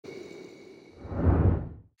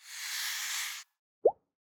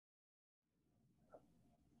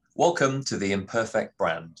Welcome to The Imperfect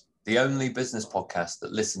Brand, the only business podcast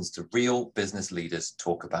that listens to real business leaders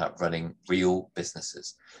talk about running real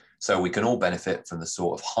businesses, so we can all benefit from the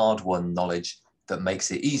sort of hard-won knowledge that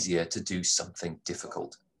makes it easier to do something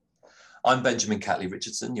difficult. I'm Benjamin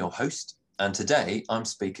Catley-Richardson, your host, and today I'm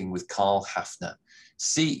speaking with Carl Haffner,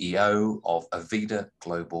 CEO of Avida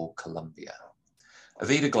Global Colombia.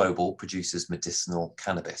 Avida Global produces medicinal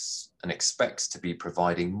cannabis and expects to be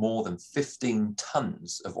providing more than 15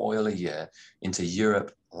 tons of oil a year into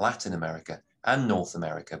Europe, Latin America, and North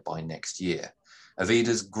America by next year.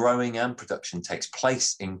 Avida's growing and production takes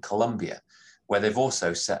place in Colombia, where they've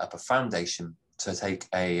also set up a foundation to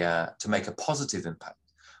make a positive impact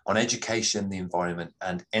on education, the environment,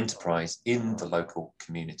 and enterprise in the local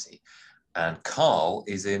community. And Carl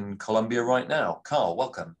is in Colombia right now. Carl,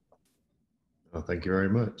 welcome. Well, thank you very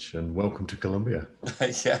much, and welcome to Colombia.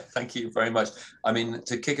 Yeah, thank you very much. I mean,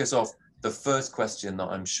 to kick us off, the first question that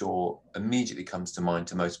I'm sure immediately comes to mind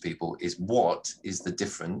to most people is, what is the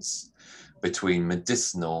difference between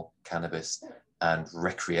medicinal cannabis and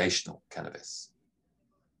recreational cannabis?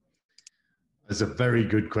 That's a very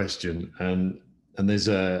good question, and there's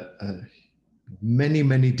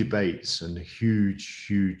many debates and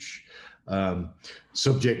huge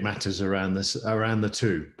subject matters around the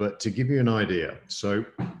two. But to give you an idea, so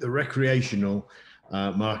the recreational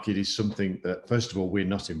market is something that, first of all, we're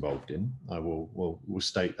not involved in. We'll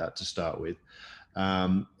state that to start with,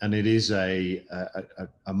 and it is a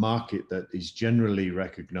market that is generally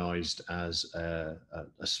recognised as a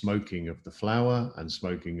smoking of the flower and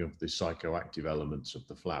smoking of the psychoactive elements of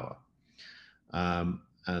the flower. And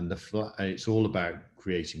it's all about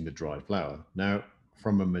creating the dry flower. Now,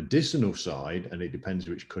 from a medicinal side, and it depends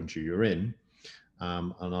which country you're in,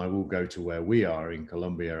 and I will go to where we are in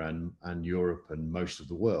Colombia and Europe and most of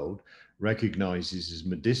the world, recognizes as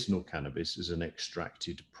medicinal cannabis as an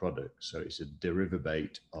extracted product. So it's a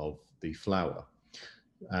derivative of the flower.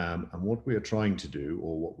 And what we are trying to do,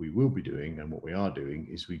 or what we will be doing and what we are doing,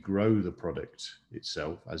 is we grow the product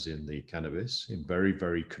itself, as in the cannabis, in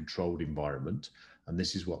very controlled environment. And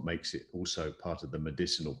this is what makes it also part of the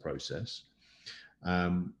medicinal process.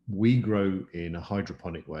 We grow in a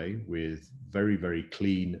hydroponic way with very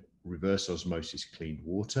clean, reverse osmosis clean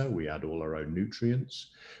water. We add all our own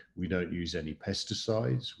nutrients. We don't use any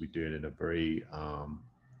pesticides. We do it in a very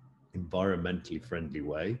environmentally friendly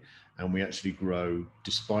way. And we actually grow,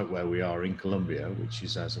 despite where we are in Colombia, which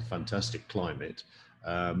has a fantastic climate,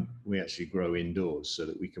 we actually grow indoors so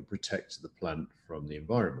that we can protect the plant from the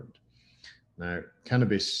environment. Now,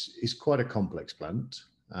 cannabis is quite a complex plant,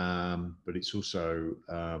 but it's also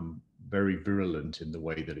very virulent in the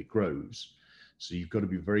way that it grows. So you've got to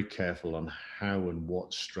be very careful on how and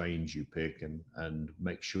what strains you pick, and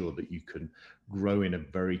make sure that you can grow in a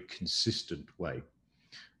very consistent way.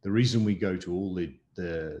 The reason we go to all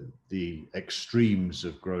the extremes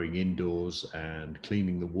of growing indoors and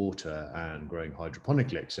cleaning the water and growing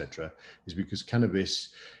hydroponically, etc., is because cannabis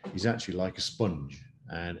is actually like a sponge,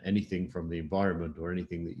 and anything from the environment or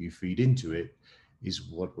anything that you feed into it is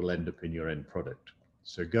what will end up in your end product.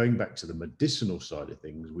 So going back to the medicinal side of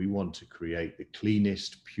things, we want to create the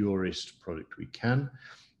cleanest, purest product we can,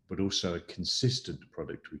 but also a consistent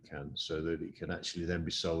product we can, so that it can actually then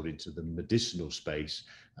be sold into the medicinal space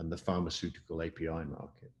and the pharmaceutical API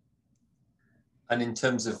market. And in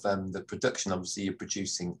terms of the production, obviously you're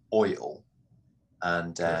producing oil,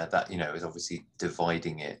 and that, you know, is obviously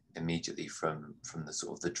dividing it immediately from the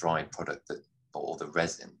sort of the dry product or the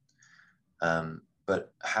resin.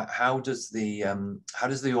 But how does the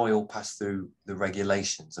oil pass through the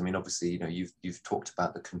regulations? I mean, obviously, you know, you've talked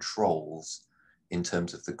about the controls in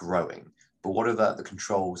terms of the growing, but what about the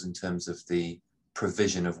controls in terms of the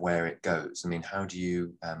provision of where it goes? I mean, how do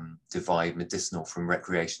you divide medicinal from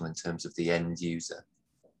recreational in terms of the end user?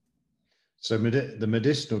 So the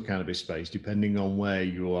medicinal cannabis space, depending on where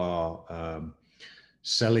you are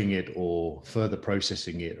selling it or further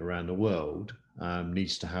processing it around the world,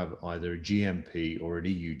 needs to have either a GMP or an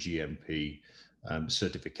EU GMP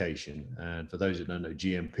certification. And for those that don't know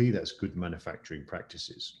GMP, that's good manufacturing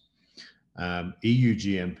practices. EU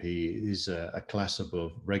GMP is a class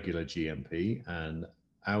above regular GMP, and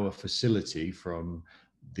our facility, from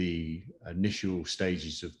the initial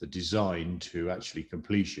stages of the design to actually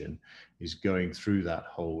completion, is going through that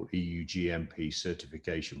whole EU GMP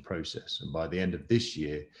certification process. And by the end of this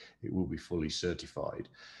year, it will be fully certified.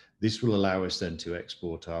 This will allow us then to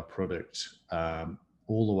export our product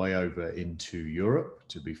all the way over into Europe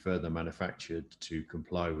to be further manufactured to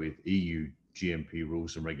comply with EU GMP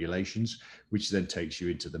rules and regulations, which then takes you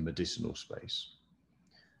into the medicinal space.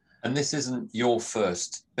 And this isn't your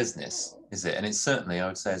first business, is it? And it's certainly, I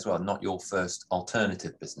would say as well, not your first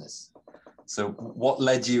alternative business. So what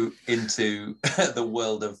led you into the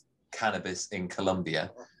world of cannabis in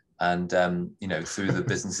Colombia and, through the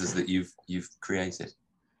businesses that you've created?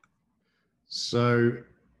 So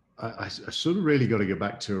I sort of really got to go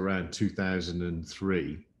back to around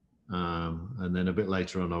 2003. And then a bit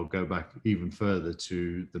later on, I'll go back even further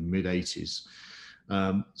to the mid 80s.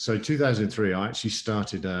 So 2003, I actually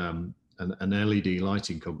started an LED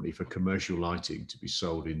lighting company for commercial lighting to be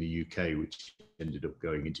sold in the UK, which ended up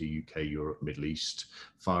going into UK, Europe, Middle East,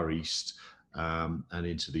 Far East, and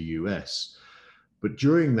into the US. But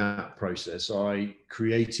during that process, I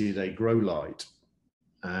created a grow light,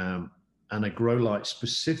 and a grow light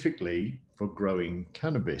specifically for growing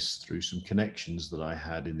cannabis through some connections that I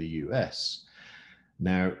had in the US.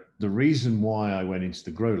 Now, the reason why I went into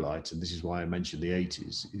the grow light, and this is why I mentioned the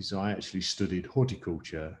 80s, is I actually studied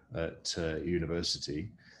horticulture at university.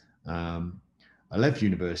 I left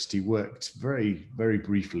university, worked very, very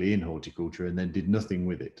briefly in horticulture, and then did nothing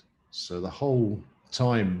with it. So the whole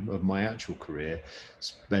time of my actual career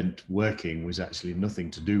spent working was actually nothing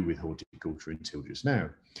to do with horticulture until just now.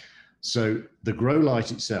 So the grow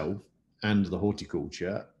light itself and the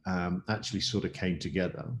horticulture actually sort of came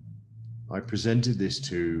together. I presented this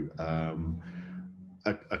to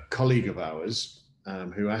a colleague of ours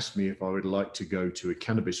who asked me if I would like to go to a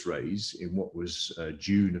cannabis raise in what was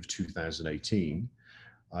June of 2018.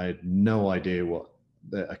 I had no idea what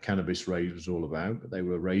a cannabis raise was all about, but they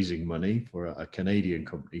were raising money for a Canadian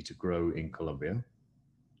company to grow in Colombia.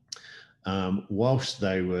 Whilst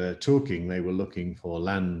they were talking, they were looking for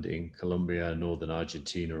land in Colombia, Northern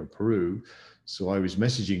Argentina, and Peru. So I was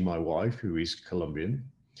messaging my wife, who is Colombian,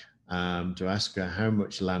 to ask her how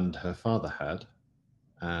much land her father had,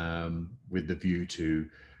 with the view to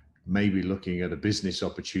maybe looking at a business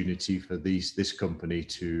opportunity for this company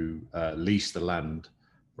to lease the land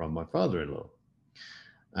from my father-in-law.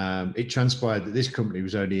 It transpired that this company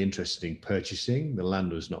was only interested in purchasing. The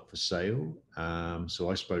land was not for sale. So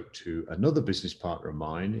I spoke to another business partner of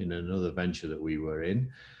mine in another venture that we were in,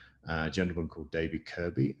 a gentleman called David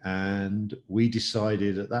Kirby. And we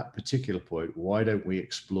decided at that particular point, why don't we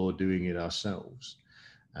explore doing it ourselves?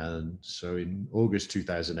 And so in August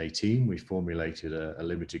 2018, we formulated a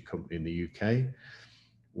limited company in the UK,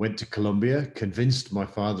 went to Colombia, convinced my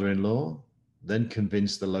father-in-law, then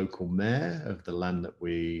convinced the local mayor of the land that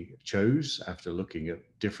we chose after looking at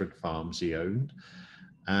different farms he owned,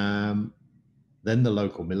 then the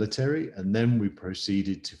local military, and then we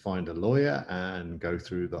proceeded to find a lawyer and go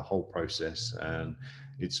through the whole process. And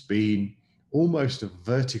it's been almost a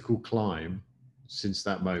vertical climb since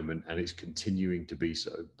that moment, and it's continuing to be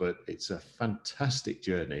so. But it's a fantastic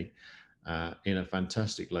journey in a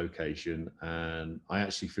fantastic location, and I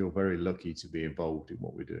actually feel very lucky to be involved in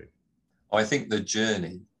what we're doing. I think the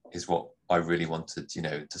journey is what I really wanted,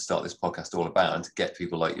 to start this podcast all about, and to get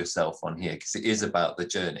people like yourself on here, because it is about the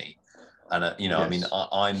journey. And, yes. I mean,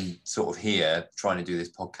 I'm sort of here trying to do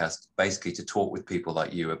this podcast basically to talk with people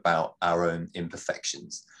like you about our own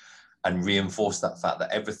imperfections and reinforce that fact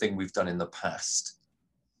that everything we've done in the past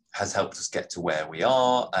has helped us get to where we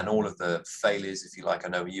are, and all of the failures, if you like. I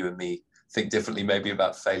know you and me think differently maybe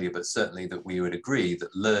about failure, but certainly that we would agree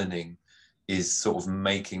that learning is sort of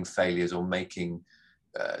making failures or making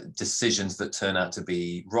decisions that turn out to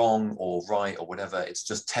be wrong or right or whatever. It's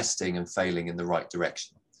just testing and failing in the right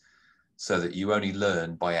direction, so that you only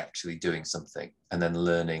learn by actually doing something and then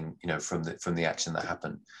learning, from the action that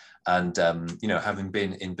happened. And, having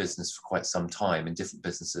been in business for quite some time in different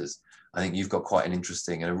businesses, I think you've got quite an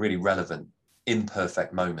interesting and a really relevant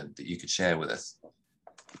imperfect moment that you could share with us.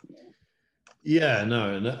 Yeah,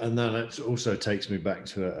 no, and that also takes me back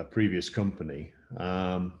to a previous company.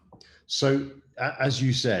 So as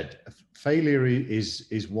you said, failure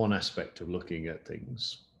is one aspect of looking at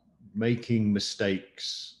things. Making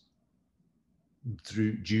mistakes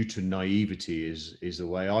due to naivety is the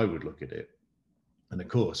way I would look at it. And of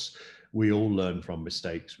course, we all learn from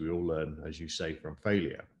mistakes. We all learn, as you say, from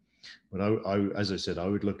failure. But as I said, I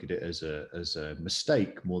would look at it as a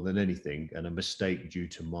mistake more than anything, and a mistake due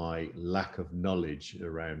to my lack of knowledge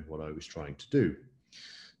around what I was trying to do.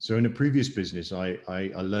 So in a previous business, I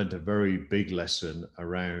learned a very big lesson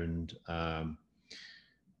around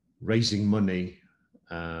raising money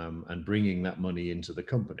and bringing that money into the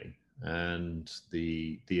company. And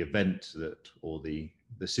the event or the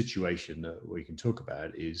situation that we can talk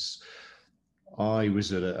about is, I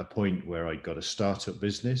was at a point where I got a startup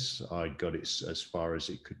business. I got it as far as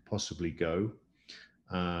it could possibly go.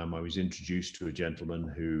 I was introduced to a gentleman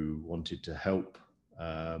who wanted to help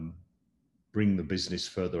bring the business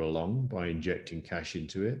further along by injecting cash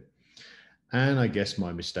into it. And I guess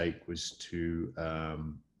my mistake was to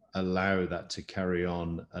allow that to carry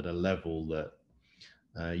on at a level that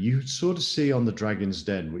you sort of see on the Dragon's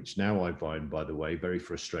Den, which now I find, by the way, very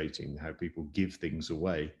frustrating, how people give things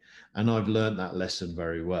away. And I've learned that lesson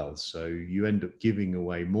very well. So you end up giving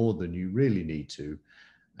away more than you really need to.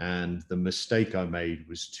 And the mistake I made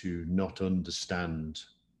was to not understand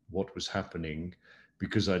what was happening,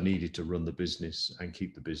 because I needed to run the business and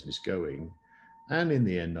keep the business going. And in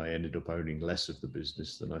the end, I ended up owning less of the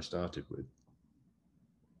business than I started with.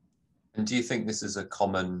 And do you think this is a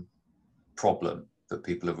common problem that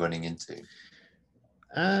people are running into?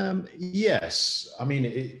 Yes. I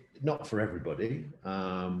mean, not for everybody.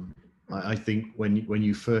 I think when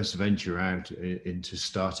you first venture out into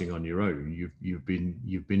starting on your own, you've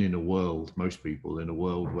been in a world, most people in a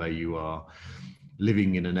world where you are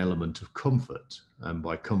living in an element of comfort. And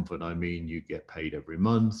by comfort, I mean you get paid every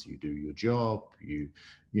month, you do your job, you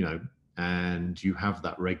know, and you have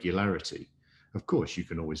that regularity. Of course, you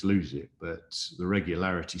can always lose it, but the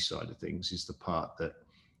regularity side of things is the part that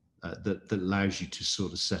allows you to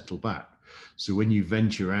sort of settle back. So when you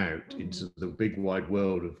venture out into the big wide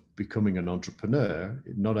world of becoming an entrepreneur,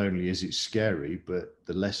 not only is it scary, but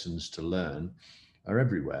the lessons to learn are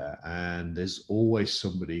everywhere, and there's always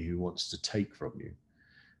somebody who wants to take from you.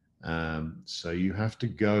 So you have to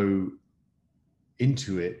go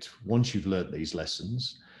into it once you've learned these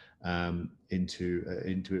lessons, into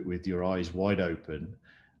it with your eyes wide open,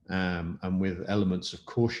 and with elements of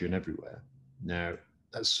caution everywhere. Now,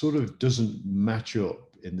 that sort of doesn't match up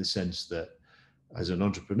in the sense that as an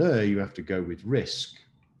entrepreneur, you have to go with risk,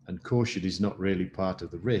 and caution is not really part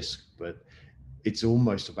of the risk, but it's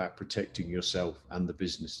almost about protecting yourself and the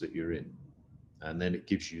business that you're in. And then it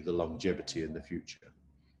gives you the longevity in the future.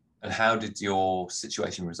 And how did your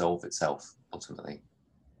situation resolve itself ultimately?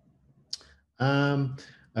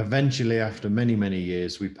 Eventually, after many, many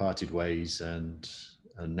years, we parted ways, and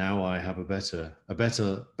now I have a better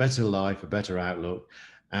life, a better outlook,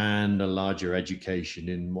 and a larger education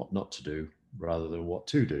in what not to do rather than what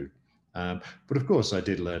to do. But of course, I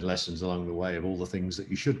did learn lessons along the way of all the things that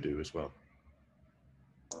you should do as well.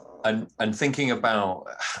 And thinking about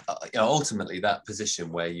ultimately that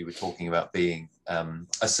position where you were talking about being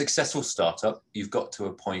a successful startup, you've got to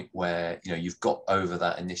a point where you've got over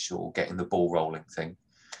that initial getting the ball rolling thing.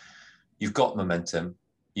 You've got momentum,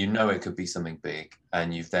 it could be something big,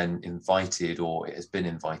 and you've then invited, or it has been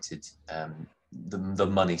invited, the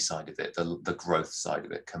money side of it, the growth side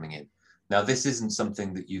of it coming in. Now, this isn't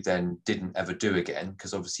something that you then didn't ever do again,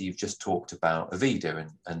 because obviously you've just talked about Avida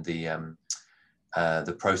and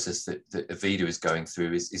the process that Avida is going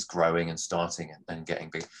through is growing and starting and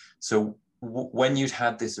getting big. So when you'd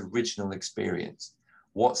had this original experience,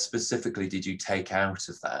 what specifically did you take out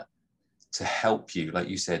of that to help you, like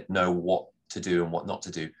you said, know what to do and what not to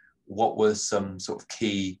do? What were some sort of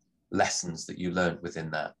key lessons that you learned within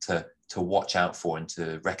that to watch out for and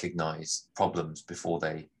to recognize problems before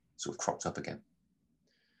they sort of cropped up again?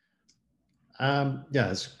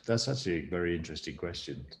 Yeah, that's actually a very interesting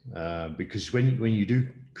question, because when you do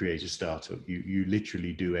create a startup, you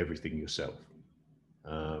literally do everything yourself,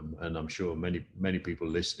 and I'm sure many people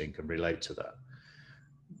listening can relate to that.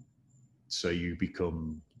 So you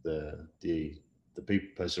become the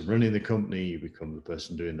person running the company, you become the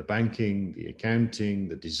person doing the banking, the accounting,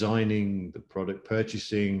 the designing, the product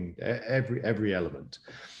purchasing, every element,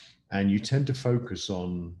 and you tend to focus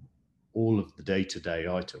on all of the day-to-day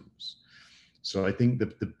items. So I think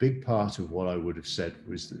the big part of what I would have said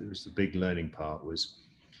was the big learning part was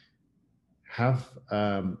have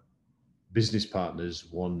business partners,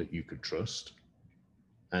 one, that you could trust,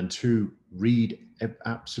 and two, read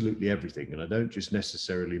absolutely everything. And I don't just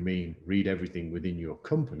necessarily mean read everything within your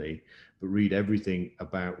company, but read everything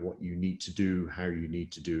about what you need to do, how you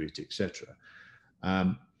need to do it, etc.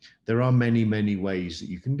 There are many, many ways that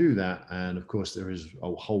you can do that. And of course, there is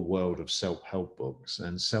a whole world of self-help books,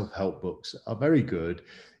 and self-help books are very good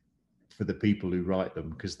for the people who write them,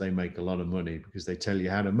 because they make a lot of money, because they tell you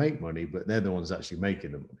how to make money, but they're the ones actually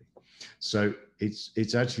making the money. So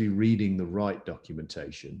it's actually reading the right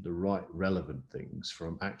documentation, the right relevant things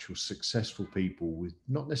from actual successful people, with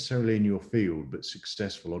not necessarily in your field, but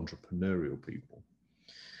successful entrepreneurial people,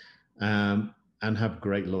 and have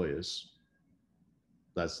great lawyers.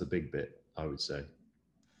 That's the big bit, I would say.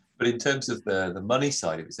 But in terms of the money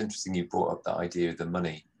side, it was interesting you brought up that idea of the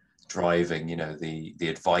money driving, the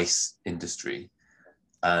advice industry.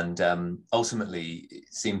 And ultimately,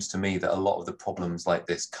 it seems to me that a lot of the problems like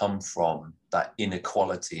this come from that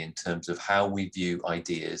inequality in terms of how we view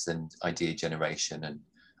ideas and idea generation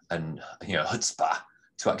and chutzpah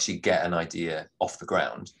to actually get an idea off the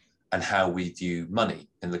ground, and how we view money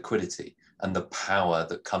and liquidity and the power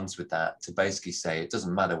that comes with that, to basically say it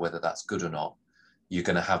doesn't matter whether that's good or not, you're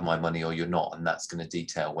going to have my money or you're not, and that's going to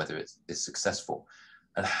detail whether it's successful.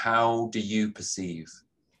 And how do you perceive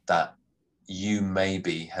that you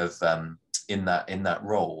maybe have in that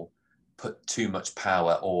role put too much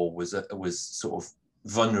power, or was sort of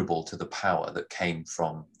vulnerable to the power that came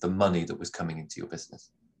from the money that was coming into your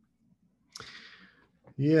business?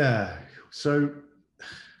 Yeah, so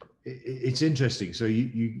it's interesting. So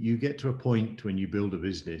you get to a point when you build a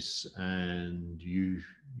business and you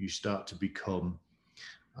start to become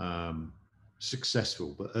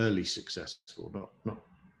successful, but early successful, not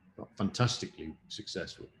fantastically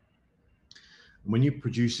successful. And when you're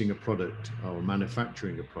producing a product or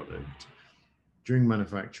manufacturing a product, during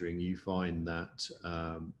manufacturing, you find that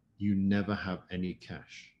you never have any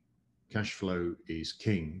cash. Cash flow is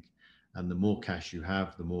king. And the more cash you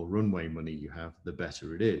have, the more runway money you have, the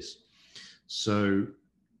better it is. So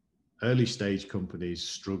early stage companies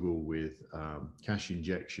struggle with cash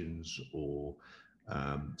injections or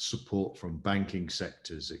support from banking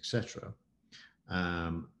sectors, etc.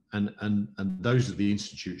 And those are the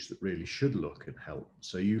institutes that really should look and help.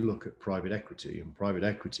 So you look at private equity, and private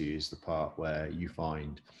equity is the part where you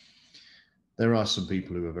find there are some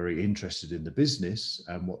people who are very interested in the business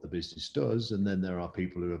and what the business does. And then there are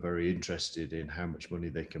people who are very interested in how much money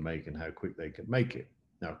they can make and how quick they can make it.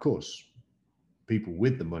 Now, of course, people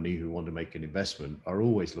with the money who want to make an investment are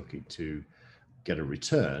always looking to get a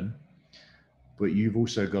return, but you've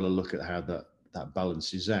also got to look at how that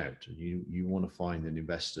balances out. You want to find an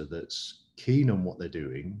investor that's keen on what they're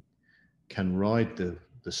doing, can ride the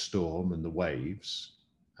storm and the waves,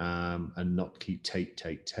 and not keep take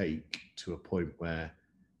to a point where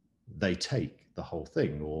they take the whole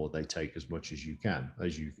thing, or they take as much as you can,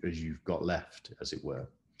 as you've got left, as it were.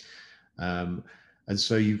 And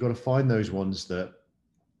so you've got to find those ones that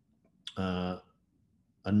are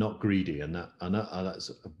not greedy, and that's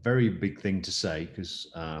a very big thing to say, because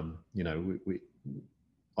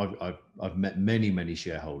I've met many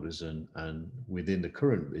shareholders, and within the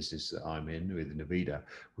current business that I'm in, within Avida,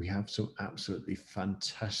 we have some absolutely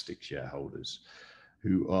fantastic shareholders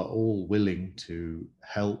who are all willing to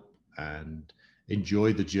help and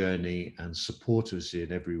enjoy the journey and support us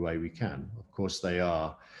in every way we can. Of course, they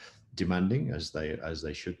are demanding, as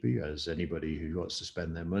they should be, as anybody who wants to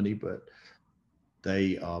spend their money, but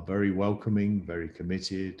they are very welcoming, very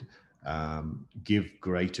committed, give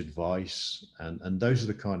great advice, and those are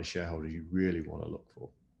the kind of shareholders you really want to look for.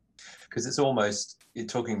 Because it's almost, you're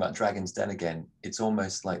talking about Dragon's Den again, it's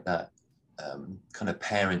almost like that kind of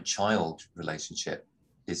parent-child relationship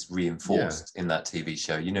is reinforced in that TV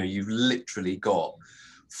show. You've literally got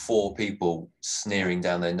 4 people sneering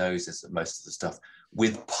down their noses at most of the stuff,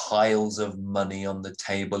 with piles of money on the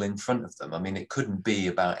table in front of them. I mean, it couldn't be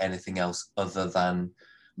about anything else other than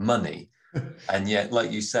money. And yet, like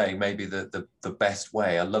you say, maybe the best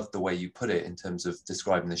way, I love the way you put it in terms of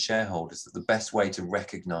describing the shareholders, that the best way to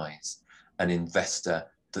recognize an investor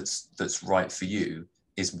that's right for you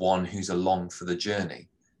is one who's along for the journey.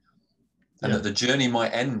 And that the journey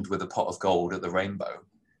might end with a pot of gold at the rainbow,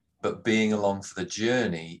 but being along for the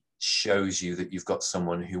journey shows you that you've got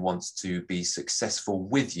someone who wants to be successful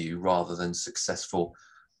with you rather than successful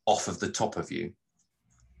off of the top of you.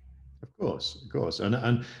 Of course,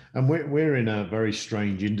 and we're in a very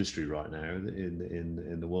strange industry right now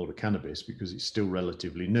in the world of cannabis, because it's still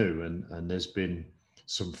relatively new, and there's been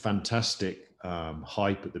some fantastic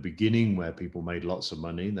hype at the beginning where people made lots of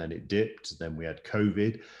money, and then it dipped, then we had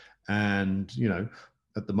COVID, and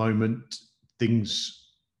at the moment things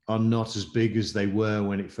are not as big as they were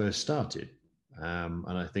when it first started,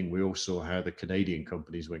 and I think we all saw how the Canadian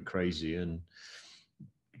companies went crazy and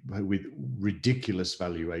with ridiculous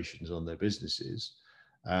valuations on their businesses,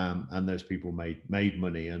 and those people made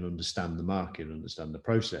money and understand the market, understand the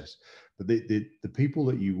process. But the people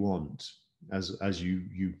that you want, as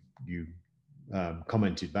you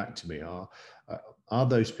commented back to me, are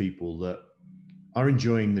those people that are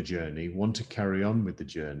enjoying the journey, want to carry on with the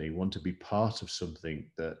journey, want to be part of something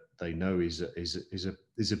that they know is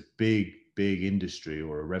a big industry,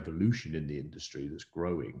 or a revolution in the industry that's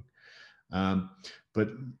growing, but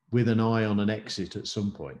with an eye on an exit at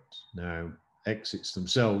some point. Now, exits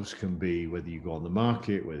themselves can be whether you go on the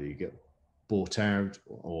market, whether you get bought out,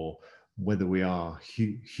 or whether we are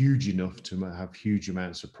huge enough to have huge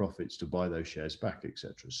amounts of profits to buy those shares back,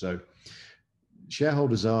 etc. So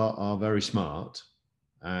shareholders are very smart,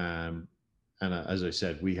 and as I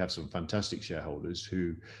said, we have some fantastic shareholders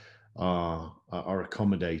who are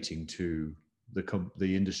accommodating to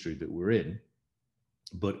the industry that we're in,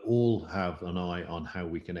 but all have an eye on how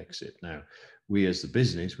we can exit. Now, we as the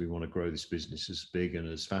business, we want to grow this business as big and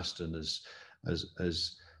as fast and as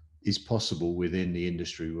is possible within the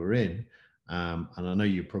industry we're in. And I know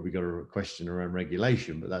you've probably got a question around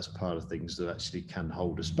regulation, but that's part of things that actually can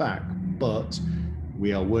hold us back. But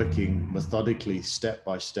we are working methodically, step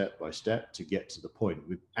by step by step, to get to the point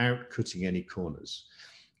without cutting any corners.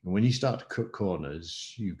 And when you start to cut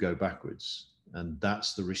corners, you go backwards. And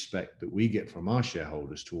that's the respect that we get from our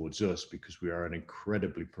shareholders towards us, because we are an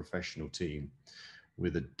incredibly professional team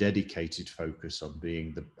with a dedicated focus on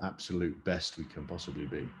being the absolute best we can possibly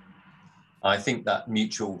be. I think that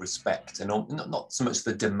mutual respect, and not so much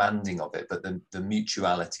the demanding of it, but the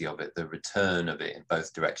mutuality of it, the return of it in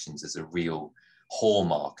both directions, is a real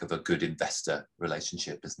hallmark of a good investor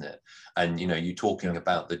relationship, isn't it? And, you know, you talking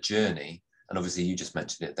about the journey, and obviously you just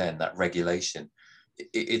mentioned it then, that regulation.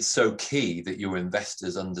 It's so key that your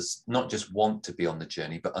investors not just want to be on the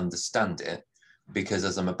journey, but understand it, because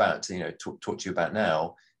as I'm about to, you know, talk to you about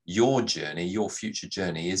now, your journey, your future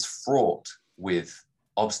journey is fraught with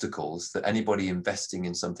obstacles that anybody investing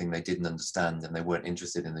in something they didn't understand and they weren't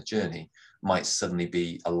interested in the journey might suddenly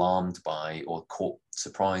be alarmed by or caught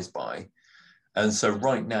surprised by. And so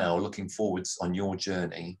right now, looking forwards on your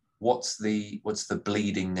journey, what's the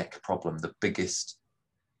bleeding neck problem, the biggest,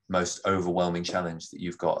 most overwhelming challenge that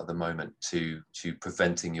you've got at the moment to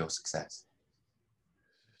preventing your success?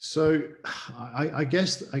 So I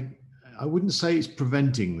guess I wouldn't say it's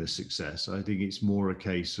preventing the success. I think it's more a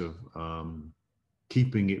case of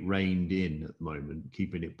keeping it reined in at the moment,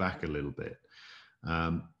 keeping it back a little bit.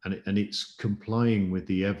 And it's complying with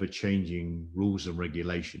the ever-changing rules and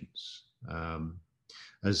regulations. As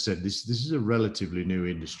I said, this is a relatively new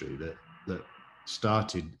industry that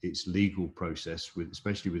started its legal process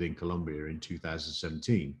especially within Colombia in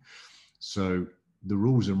 2017. So the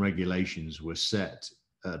rules and regulations were set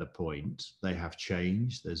at a point. They have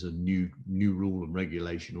changed. There's a new rule and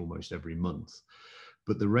regulation almost every month.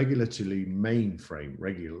 But the regulatory main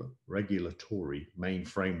framework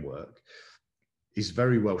is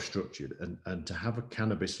very well structured. And to have a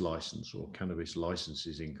cannabis license or cannabis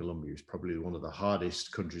licenses in Colombia is probably one of the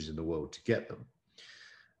hardest countries in the world to get them.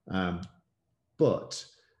 But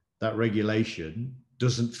that regulation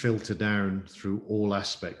doesn't filter down through all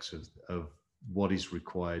aspects of what is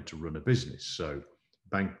required to run a business. So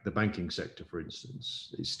the banking sector, for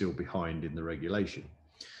instance, is still behind in the regulation.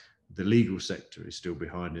 The legal sector is still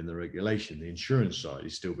behind in the regulation. The insurance side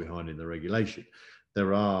is still behind in the regulation.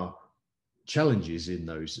 There are challenges in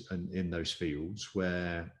those fields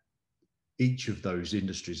where each of those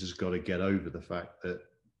industries has got to get over the fact that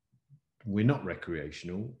we're not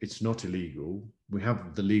recreational, it's not illegal. We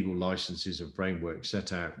have the legal licenses and framework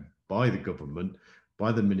set out by the government,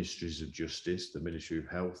 by the ministries of justice, the Ministry of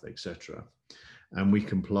Health, etc. And we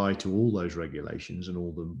comply to all those regulations and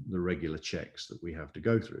all the regular checks that we have to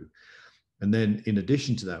go through. And then in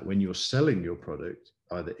addition to that, when you're selling your product,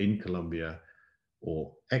 either in Colombia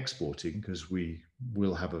or exporting, because we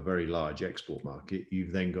will have a very large export market,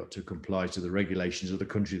 you've then got to comply to the regulations of the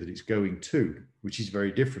country that it's going to, which is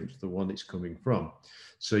very different to the one it's coming from.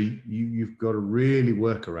 So you've got to really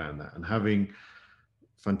work around that. And having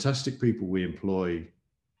fantastic people we employ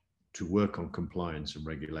to work on compliance and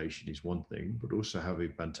regulation is one thing, but also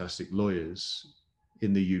having fantastic lawyers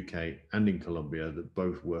in the UK and in Colombia that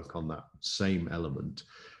both work on that same element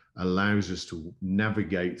allows us to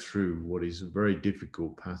navigate through what is a very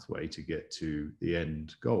difficult pathway to get to the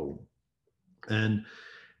end goal. And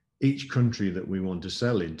each country that we want to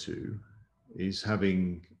sell into is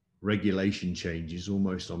having regulation changes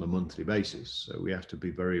almost on a monthly basis. So we have to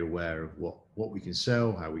be very aware of what we can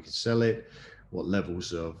sell, how we can sell it, what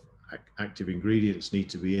levels of active ingredients need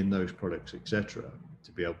to be in those products, etc.,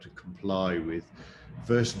 to be able to comply with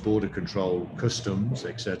first border control, customs,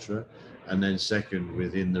 etc., and then second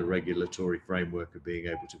within the regulatory framework of being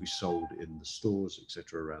able to be sold in the stores,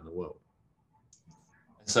 etc., around the world.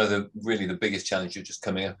 So the biggest challenge you're just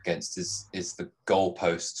coming up against is the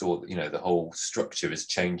goalposts, or the whole structure is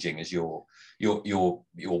changing as you're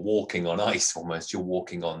walking on ice almost. You're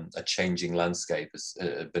walking on a changing landscape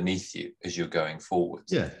beneath you as you're going forward.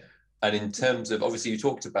 Yeah. And in terms of, obviously, you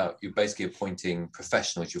talked about you're basically appointing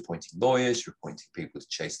professionals, you're appointing lawyers, you're appointing people to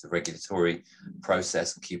chase the regulatory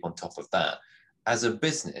process and keep on top of that. As a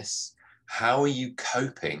business, how are you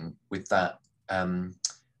coping with that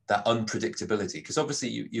that unpredictability? Because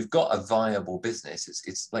obviously you've got a viable business.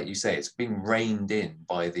 It's like you say, it's being reined in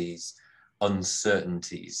by these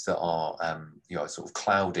uncertainties that are sort of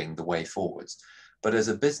clouding the way forwards. But as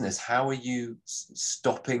a business, how are you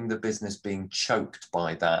stopping the business being choked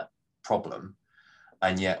by that problem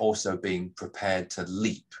and yet also being prepared to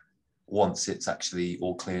leap once it's actually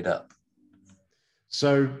all cleared up?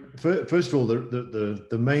 So first of all,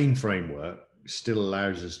 the main framework still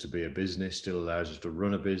allows us to be a business, still allows us to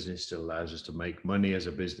run a business, still allows us to make money as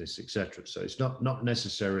a business, etc. So it's not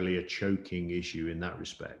necessarily a choking issue in that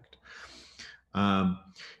respect.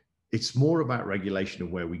 It's more about regulation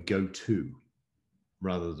of where we go to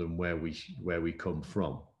rather than where we come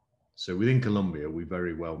from. So within Colombia, we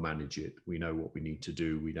very well manage it. We know what we need to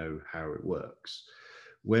do. We know how it works.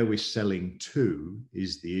 Where we're selling to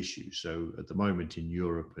is the issue. So at the moment in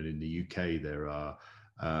Europe and in the UK, there are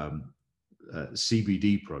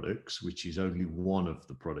CBD products, which is only one of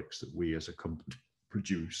the products that we as a company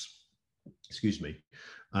produce,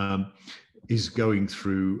 is going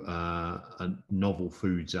through a novel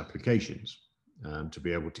foods applications to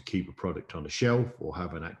be able to keep a product on a shelf or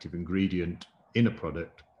have an active ingredient in a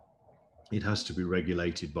product. It has to be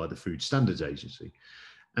regulated by the Food Standards Agency,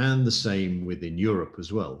 and the same within Europe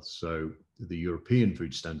as well. So the European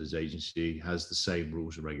Food Standards Agency has the same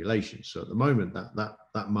rules and regulations. So at the moment,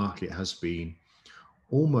 that market has been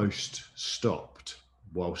almost stopped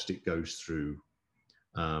whilst it goes through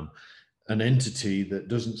an entity that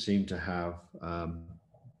doesn't seem to have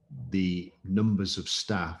the numbers of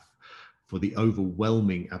staff for the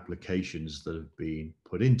overwhelming applications that have been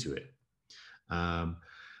put into it.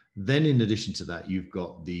 Then in addition to that, you've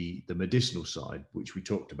got the medicinal side, which we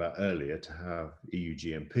talked about earlier, to have EU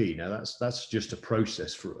GMP. Now that's just a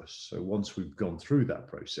process for us. So once we've gone through that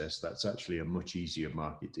process, that's actually a much easier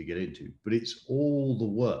market to get into. But it's all the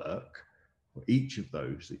work for each of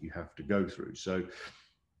those that you have to go through. So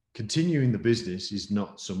continuing the business is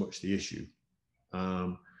not so much the issue.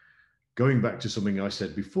 Going back to something I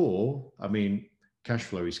said before, I mean, cash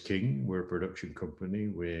flow is king. We're a production company.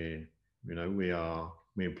 We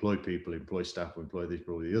employ people, employ staff, we employ this,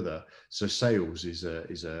 employ the other. So sales is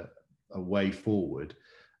a way forward,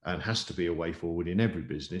 and has to be a way forward in every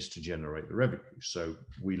business to generate the revenue. So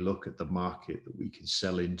we look at the market that we can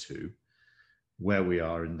sell into, where we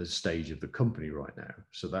are in the stage of the company right now.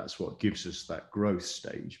 So that's what gives us that growth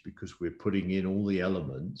stage, because we're putting in all the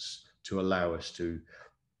elements to allow us to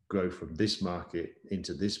grow from this market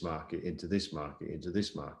into this market, into this market, into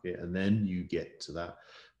this market. And then you get to that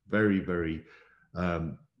very, very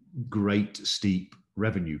great steep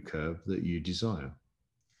revenue curve that you desire.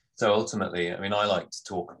 So ultimately, I mean, I like to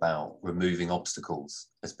talk about removing obstacles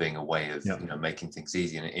as being a way of making things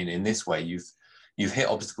easy. And in this way, you've hit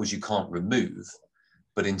obstacles you can't remove,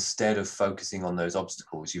 but instead of focusing on those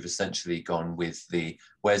obstacles, you've essentially gone with the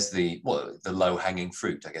low hanging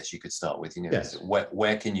fruit, I guess you could start with. Yes.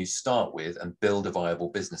 Where can you start with and build a viable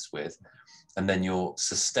business with, and then you're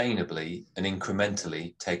sustainably and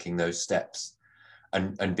incrementally taking those steps.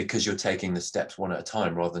 And because you're taking the steps one at a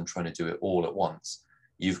time rather than trying to do it all at once,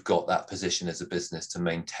 you've got that position as a business to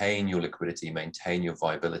maintain your liquidity, maintain your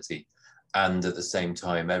viability, and at the same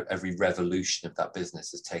time, every revolution of that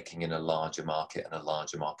business is taking in a larger market and a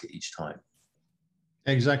larger market each time.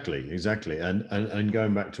 Exactly. And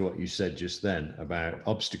going back to what you said just then about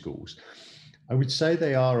obstacles, I would say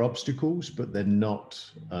they are obstacles, but they're not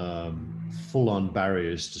full-on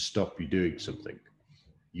barriers to stop you doing something.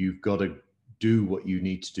 You've got to do what you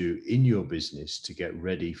need to do in your business to get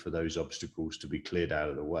ready for those obstacles to be cleared out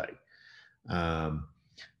of the way.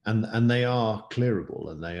 And they are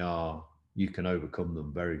clearable, and you can overcome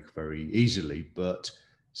them very, very easily, but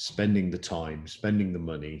spending the time, spending the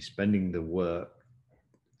money, spending the work,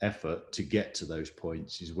 effort to get to those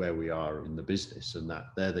points is where we are in the business. And that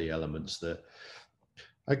they're the elements that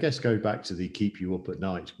I guess go back to the keep you up at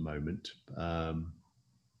night moment.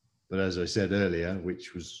 But as I said earlier,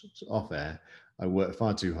 which was off air, I work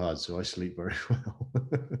far too hard, so I sleep very well.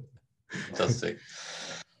 Fantastic.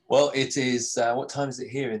 Well, it is, what time is it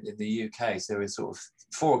here in the UK? So it's sort of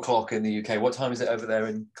 4 o'clock in the UK. What time is it over there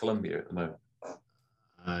in Colombia at the moment?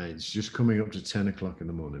 It's just coming up to 10 o'clock in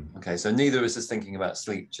the morning. Okay, so neither of us is thinking about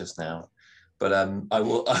sleep just now. But I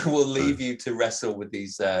will leave you to wrestle with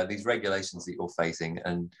these regulations that you're facing,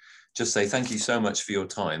 and just say thank you so much for your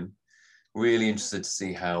time. Really interested to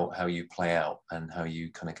see how you play out and how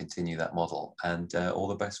you kind of continue that model, and all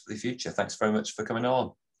the best for the future. Thanks very much for coming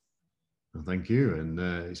on. Well, thank you, and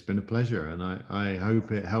it's been a pleasure, and I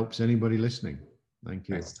hope it helps anybody listening. Thank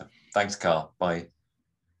you. Thanks, Carl. Bye.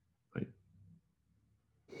 Bye.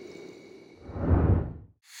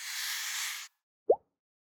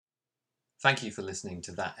 Thank you for listening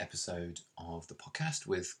to that episode of the podcast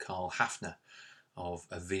with Carl Haffner of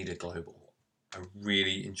Avida Global. I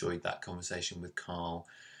really enjoyed that conversation with Carl.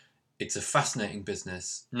 It's a fascinating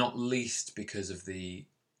business, not least because of the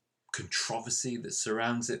controversy that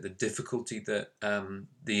surrounds it, the difficulty that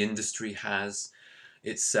the industry has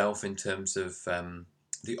itself in terms of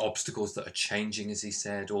the obstacles that are changing, as he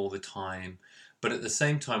said, all the time. But at the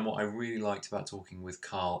same time, what I really liked about talking with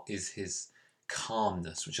Carl is his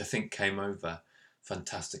calmness, which I think came over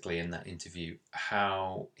fantastically in that interview.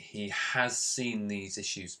 How he has seen these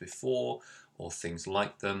issues before, or things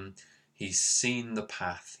like them. He's seen the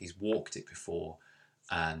path, he's walked it before,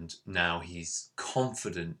 and now he's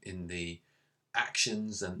confident in the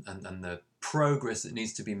actions and the progress that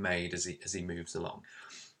needs to be made as he moves along.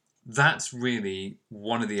 That's really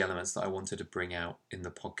one of the elements that I wanted to bring out in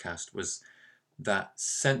the podcast, was that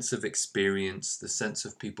sense of experience, the sense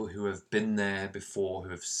of people who have been there before, who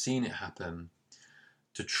have seen it happen,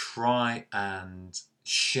 to try and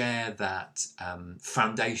share that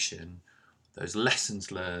foundation, those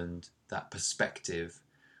lessons learned, that perspective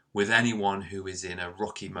with anyone who is in a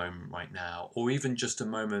rocky moment right now, or even just a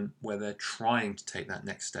moment where they're trying to take that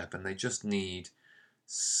next step and they just need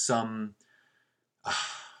some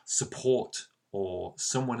support or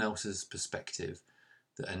someone else's perspective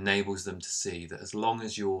that enables them to see that as long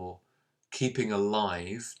as you're keeping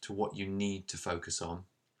alive to what you need to focus on,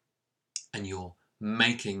 and you're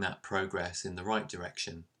making that progress in the right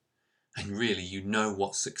direction, and really you know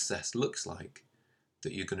what success looks like,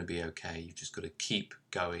 that you're going to be okay. You've just got to keep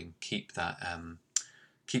going, keep that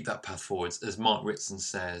path forwards. As Mark Ritson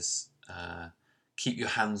says, keep your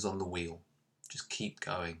hands on the wheel. Just keep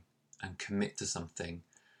going and commit to something,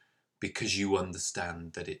 because you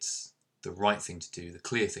understand that it's the right thing to do, the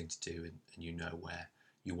clear thing to do, and you know where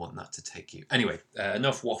you want that to take you. Anyway,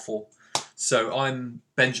 enough waffle. So I'm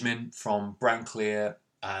Benjamin from Brand Clear,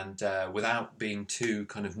 and without being too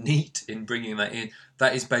kind of neat in bringing that in,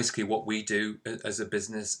 that is basically what we do as a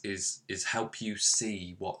business, is help you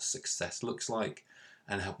see what success looks like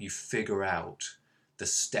and help you figure out the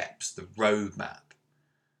steps, the roadmap,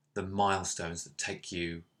 the milestones that take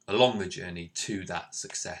you along the journey to that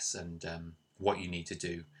success, and what you need to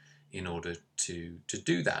do in order to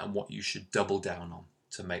do that, and what you should double down on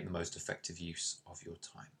to make the most effective use of your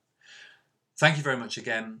time. Thank you very much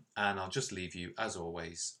again, and I'll just leave you, as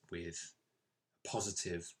always, with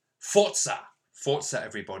positive Forza! Forza,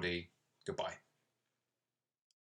 everybody. Goodbye.